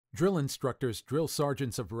Drill instructors, drill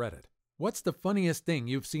sergeants of Reddit. What's the funniest thing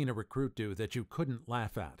you've seen a recruit do that you couldn't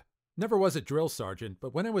laugh at? Never was a drill sergeant,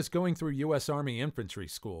 but when I was going through U.S. Army Infantry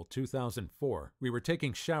School 2004, we were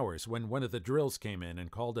taking showers when one of the drills came in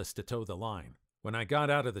and called us to toe the line. When I got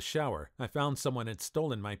out of the shower, I found someone had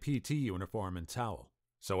stolen my PT uniform and towel.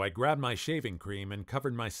 So I grabbed my shaving cream and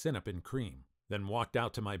covered my sin-up in cream, then walked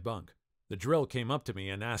out to my bunk. The drill came up to me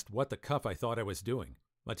and asked what the cuff I thought I was doing.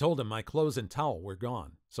 I told him my clothes and towel were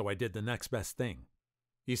gone, so I did the next best thing.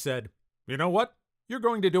 He said, "You know what? You're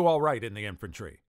going to do all right in the infantry."